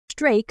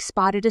Drake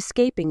spotted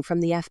escaping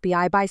from the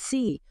FBI by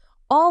sea.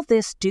 All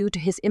this due to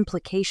his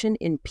implication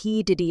in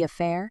P. Diddy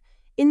affair.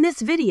 In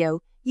this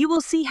video, you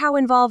will see how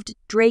involved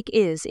Drake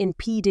is in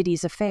P.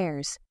 Diddy's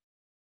affairs.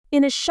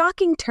 In a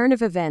shocking turn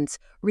of events,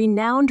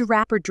 renowned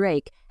rapper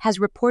Drake has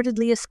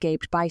reportedly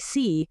escaped by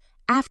sea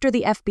after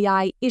the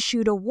FBI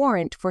issued a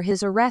warrant for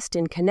his arrest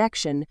in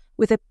connection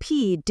with a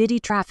P. Diddy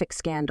traffic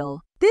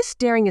scandal. This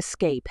daring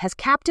escape has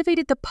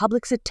captivated the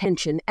public's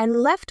attention and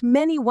left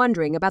many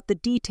wondering about the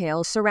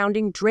details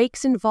surrounding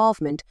Drake's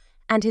involvement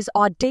and his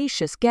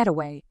audacious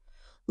getaway.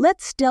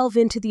 Let's delve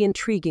into the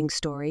intriguing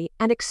story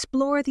and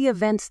explore the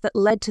events that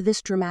led to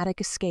this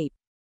dramatic escape.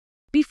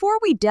 Before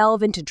we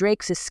delve into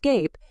Drake's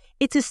escape,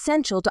 it's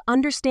essential to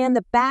understand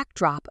the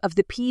backdrop of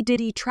the P.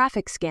 Diddy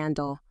traffic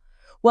scandal.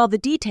 While the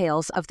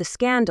details of the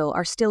scandal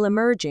are still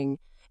emerging,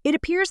 it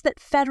appears that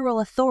federal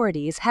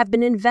authorities have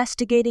been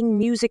investigating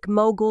music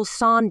mogul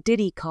Sean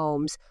Diddy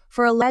Combs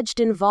for alleged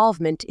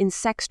involvement in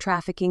sex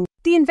trafficking.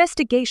 The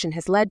investigation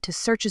has led to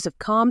searches of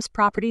Combs'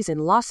 properties in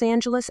Los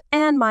Angeles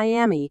and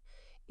Miami.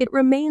 It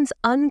remains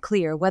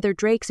unclear whether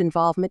Drake's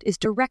involvement is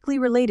directly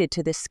related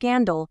to this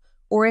scandal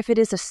or if it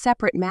is a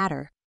separate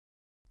matter.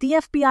 The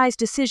FBI's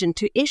decision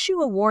to issue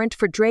a warrant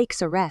for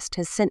Drake's arrest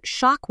has sent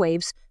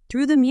shockwaves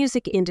through the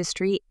music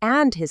industry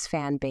and his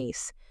fan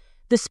base.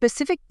 The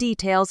specific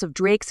details of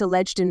Drake's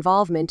alleged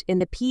involvement in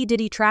the P.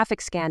 Diddy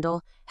traffic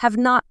scandal have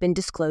not been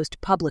disclosed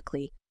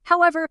publicly.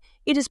 However,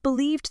 it is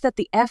believed that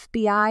the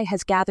FBI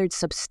has gathered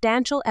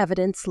substantial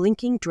evidence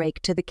linking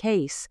Drake to the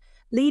case,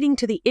 leading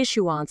to the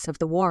issuance of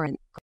the warrant.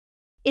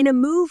 In a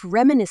move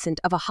reminiscent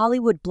of a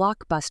Hollywood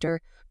blockbuster,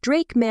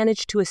 Drake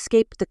managed to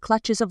escape the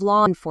clutches of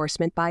law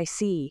enforcement by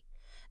sea.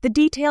 The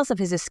details of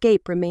his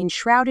escape remain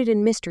shrouded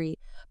in mystery,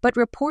 but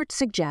reports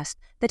suggest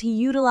that he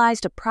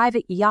utilized a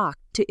private yacht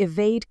to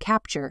evade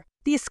capture.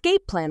 The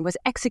escape plan was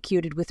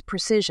executed with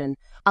precision,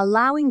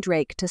 allowing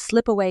Drake to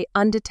slip away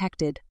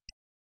undetected.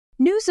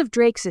 News of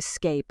Drake's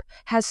escape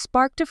has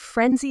sparked a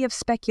frenzy of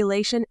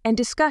speculation and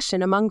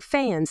discussion among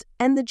fans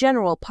and the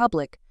general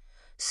public.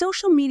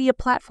 Social media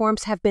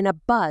platforms have been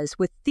abuzz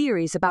with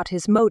theories about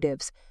his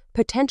motives,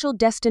 potential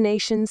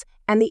destinations,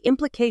 and the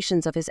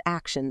implications of his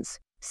actions.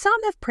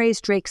 Some have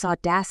praised Drake's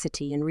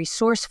audacity and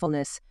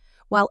resourcefulness,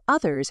 while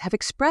others have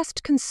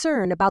expressed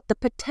concern about the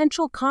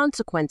potential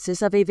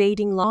consequences of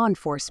evading law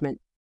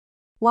enforcement.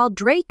 While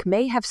Drake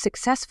may have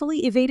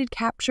successfully evaded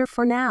capture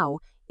for now,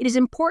 it is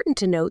important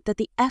to note that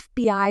the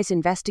FBI's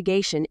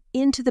investigation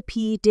into the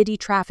P. Diddy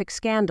traffic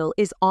scandal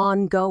is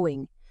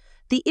ongoing.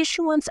 The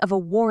issuance of a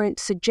warrant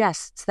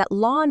suggests that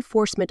law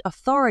enforcement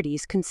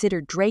authorities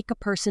consider Drake a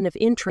person of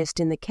interest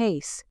in the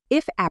case.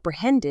 If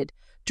apprehended,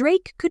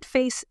 Drake could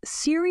face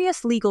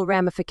serious legal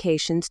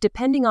ramifications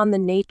depending on the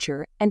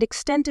nature and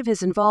extent of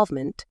his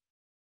involvement.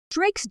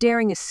 Drake's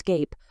daring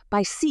escape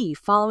by sea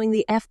following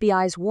the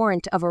FBI's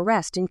warrant of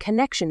arrest in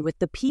connection with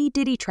the P.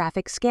 Diddy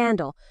traffic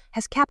scandal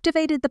has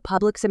captivated the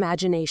public's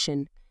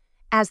imagination.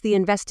 As the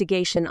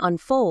investigation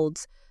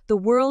unfolds, the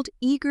world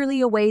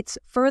eagerly awaits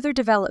further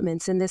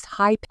developments in this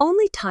hype.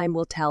 Only time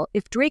will tell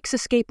if Drake's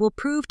escape will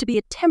prove to be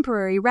a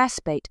temporary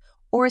respite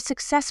or a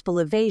successful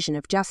evasion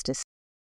of justice.